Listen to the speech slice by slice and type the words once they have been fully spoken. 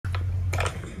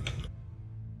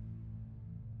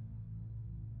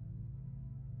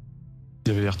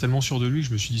Il avait l'air tellement sûr de lui que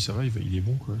je me suis dit ça va, il est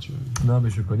bon quoi. Tu vois. Non, mais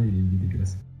je le connais, il est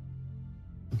dégueulasse.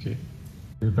 Ok.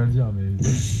 Je vais pas le dire, mais.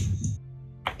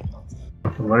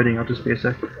 I'm loading, I'll just be a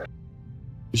sec.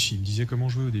 Il me disait comment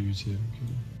jouer au début, tu sais.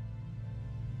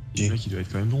 Le mec, il doit être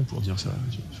quand même bon pour dire ça.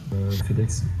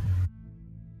 FedEx.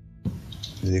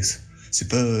 FedEx. C'est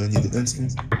pas Netherlands, non?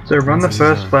 So run the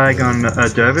first flag on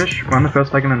Dervish, run the first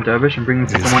flag on Dervish and bring the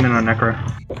second one in on Necro.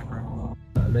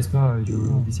 Laisse-moi jouer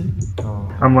d'ici.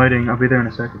 I'm loading, I'll be there in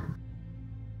a sec.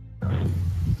 Le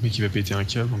mec, il va péter un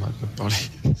câble, on arrête pas de parler.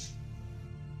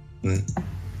 Ouais.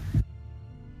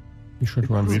 You should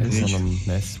run second on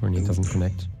Nest when it doesn't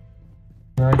connect.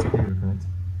 Ouais, it's okay, we'll connect.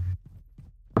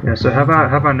 Yeah, so have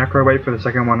our Necro wait for the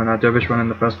second one and our Dervish run in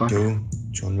the first one. Yo,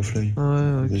 tu rends le fly.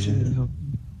 Ouais, ok.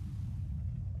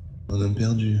 On a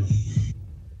perdu.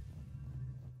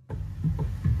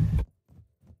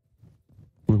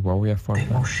 Wow, we have fun.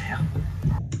 Tellement cher.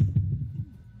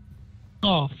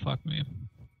 Oh, fuck me.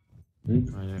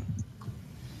 Ouais.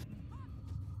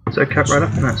 So cap right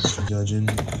up, nice. Guardian.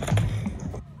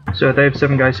 So they have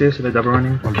 7 guys here, so they're double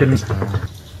running. Kidding.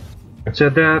 So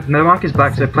the mark is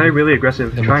black, so play really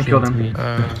aggressive. Try and kill them.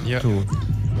 Yeah. 2,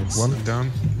 1. Down.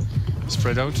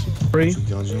 Spread out. 3,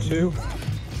 Guardian. 2,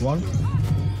 1.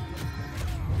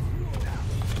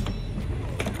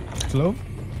 Slow.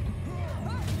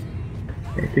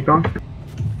 Okay, keep going.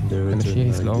 They're And she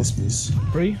is low. dismiss.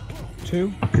 3,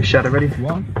 2, Shatter ready.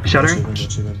 1. Shattering.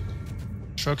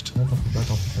 Shocked.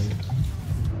 Attends.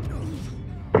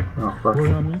 Oh fuck.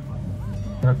 Roll on me.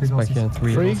 Spike here in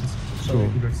 3, 3, 2,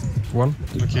 1.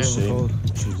 Okay.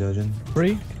 She's Guardian.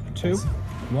 3, 2,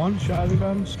 1. Shot the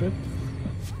gun. Strip.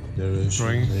 They're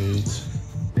Drawing. 8.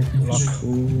 Lock.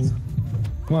 Ooh.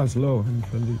 Come on, it's low. I'm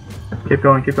friendly. Keep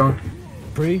going, keep going.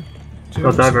 3, 2,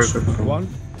 I'll die very quick. 1.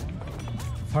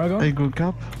 Paragon. I go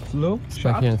cap. Low. Spike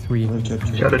Shot. here in 3,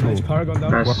 Shattered. Nice. Paragon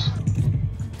down. Nice.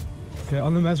 Okay,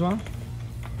 on the mez one.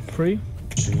 3,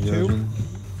 She's Guardian.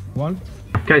 1.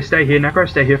 Okay, stay here, Necro.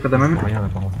 Stay here for the moment. Rien là,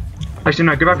 par contre. Actually,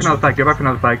 no. Go back for another flag. Go back for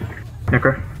another flag.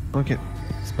 Necro. Ok.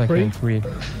 Spike here in 3,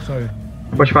 Sorry.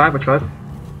 Watch 5. Watch 5.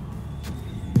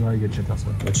 Ouais, il y a de shatter ça.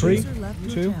 3,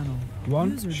 2,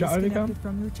 1. Shot the gun.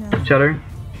 Shattering.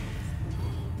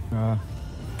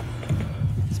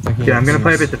 Spike here Yeah, I'm in gonna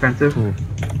play a 6, bit defensive. 2,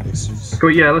 Exus.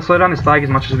 Cool. Yeah, let's slow down this flag as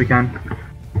much as we can.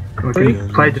 We Three.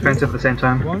 can play defensive at the same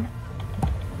time. 1.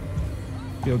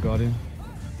 Feel Guardian.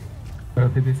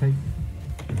 PP fake.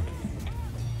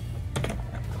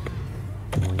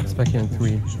 Spike here in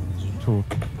 3, 2,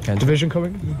 cancel. Division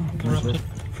coming.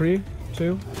 3,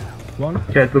 2, 1.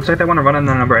 Okay, it looks like they want to run on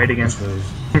the number 8 again.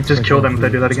 Just kill them if they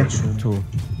do that again. 2,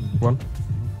 1.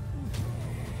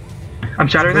 I'm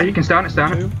shattering that. You can stun it.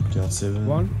 Stun it. 2, Guard 7.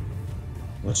 1.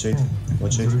 Watch 8.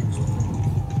 Watch 8.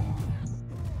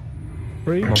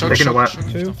 3, Shock, Taking a shock, whip. shock.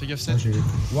 Two. Putain, fais gaffe,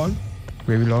 Seth. 1.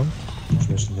 Very long. Je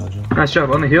lâche le Guardian. Nice job.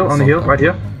 On the heel. On the heel. Right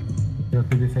here.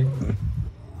 PP fake.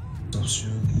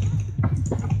 Attention.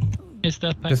 Is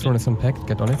that back? This one is unpacked,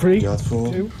 get on it. 3, Guard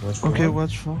 4. 2. Watch 4. Okay,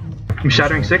 watch for. I'm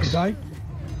shattering 6. Die.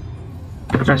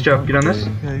 Nice job. Get on this.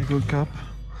 Okay, go cap.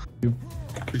 Le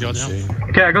gardien.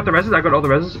 Okay, I got the reses. I got all the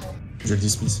reses. Je le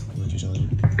dismiss. Ok, j'ai rendu.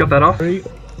 Got that off. 3.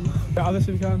 Shot this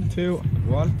if you can. 2,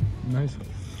 1. Nice.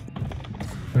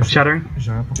 Shattering.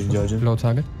 J'ai rien pour J'ai ça. le Guardian. Low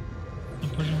target. I'm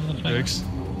pushing with the flag. Alex.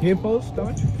 Heal pulse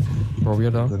damage.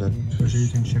 Warrior down. Donald. J'ai eu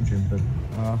une shame, j'ai une bug.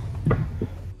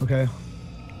 Okay.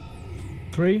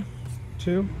 3,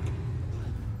 2,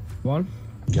 1.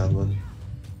 Guard 1.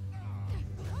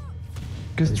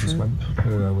 Guess West true. one.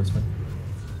 West one.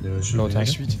 Low target.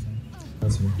 Suite. Ah,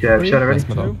 c'est bon. Yeah, 3, shatter ready.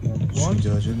 2, 1. 1.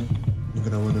 Guardian. You're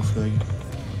gonna win a flag.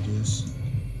 Yes.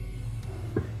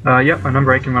 Yep, my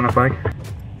number 8 can run a flag.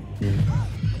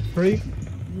 3,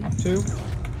 2,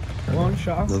 1.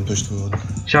 Shot. Don't push too hard.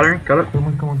 Shattering. Got it.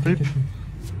 Commande, quelque chose.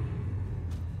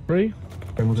 3,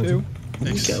 2,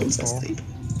 Next.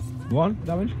 1.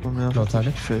 Damage. Oh merde, Low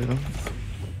target. fait là.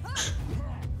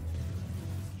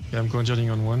 Yeah, I'm conjuring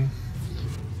on 1.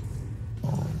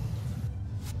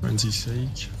 Frenzy's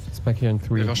sake. Spike here in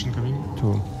 3, Reversion coming.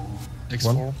 2, X4.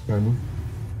 One. Ouais, move.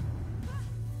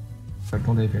 Pas le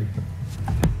temps d'aller avec toi.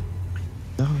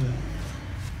 Nerveux.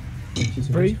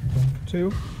 3, 2,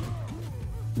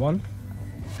 1.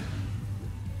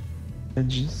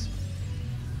 Edges.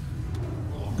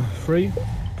 3,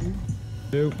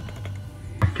 2.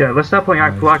 Okay, let's start playing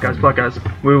out. Pull out, guys. Pull out, guys.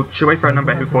 We should wait for our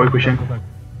number 8 before we push in.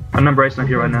 Our number 8's not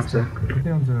here right now, so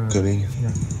Quickly on the... Coming.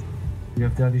 Yeah. You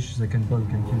have dervish, they can ball, you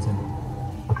can kill them.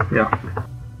 yeah.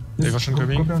 Diversion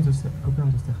coming. Copy on the stair.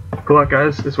 Pull out,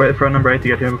 guys. Let's wait for our number 8 to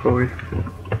get here before we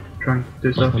try and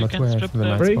do stuff. Well, You that's where I can have strip the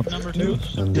nice the spot. number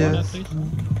 2. And Yeah, yeah. please.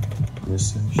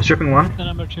 Yes, Stripping one. The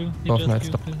number 2. He Both just knights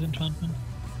used his enchantment.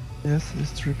 Yes,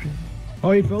 he's tripping.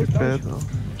 Oh, he built C'est that. bad, hein.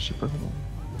 Je sais pas comment.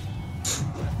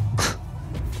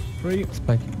 3,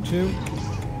 Spike. 2,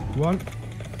 1.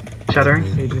 Shattering.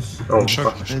 Aegis. Oh,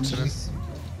 Shock, fuck. shock 7.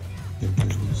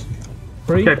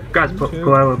 3, Okay, guys, pull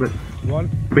out a little bit. 1.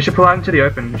 We should pull out into the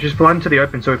open. Just pull out into the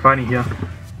open so we're fighting here.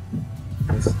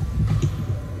 Nice.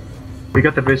 We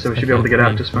got the boost, so we should be able to get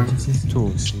out just fine. 2,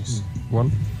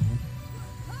 1.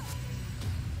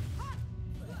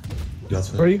 Got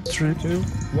 3, Strip. 2,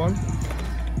 1.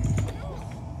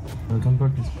 Don't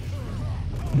block this.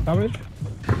 Damage.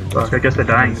 Fuck, I guess they're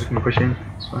dying. We can push in.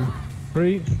 It's fine.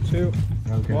 3, 2.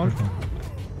 Okay, One. perfect.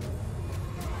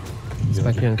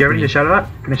 Spike here. Get ready to shadow that.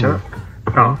 Can I shadow it?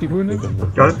 Oh, Keep wounded.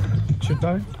 got it. Should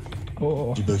die.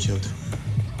 Oh. You back out.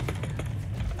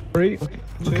 3, 2.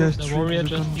 Okay, The warrior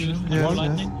just used the wall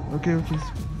lightning. Ok, ok.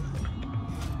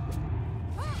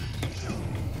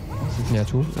 Yeah,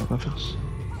 2. Ça va pas faire.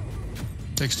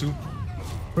 Takes 2.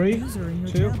 3, User in your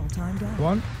 2, channel timed out.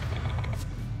 1.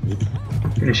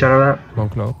 Can you shadow that?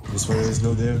 Monk low. This one is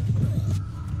low there.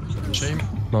 Shame.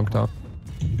 Monk down.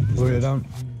 Warrior down.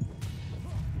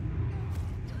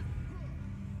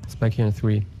 Spike here in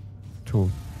 3, 2.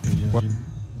 What?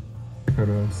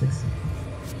 Got 6.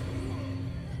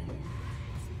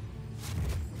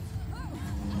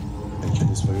 I kill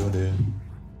this warrior there.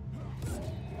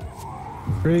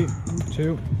 3,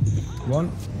 2,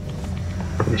 1.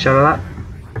 Can you shadow that?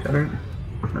 Shattering?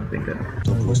 Nothing good.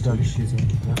 Don't What's close that push. shooting?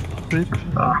 Strip.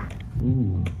 Ah,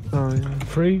 Sorry.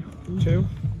 3, 2,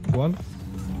 1.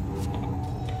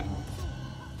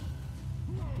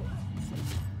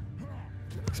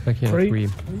 Spike here in 3,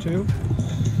 3. 2,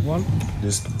 1.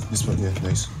 This one, yeah,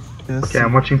 nice. Yes. okay,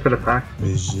 I'm watching for the pack.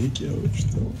 Mais j'ai KO,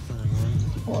 putain.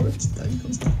 Oh, le petit time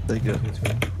comme ça. Ta gueule.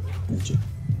 Ok.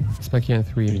 Spike here in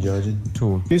 3, Regardez.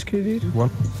 2, Use KD. 1.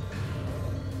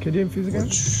 KD infuse again.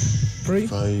 Watch. 3,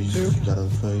 5. 2, Got on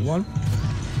 5. 1.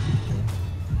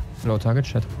 Low target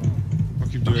shot.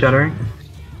 Occupe de Shattering.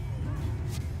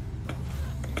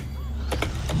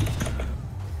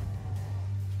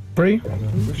 Three.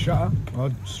 Shatter.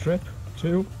 Or strip.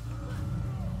 2,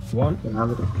 1.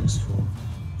 Plus 4.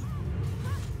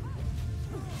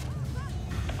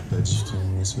 T'as dit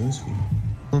ton SOS ou?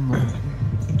 Non, non.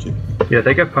 Ok. Yeah,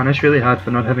 they get punished really hard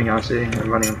for not having RC and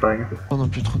running and fighting. Oh non,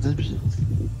 plus trop débile.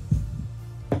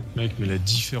 Mec, mais la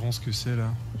différence que c'est là,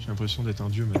 j'ai l'impression d'être un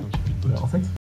dieu maintenant qui pue de bot. En fait,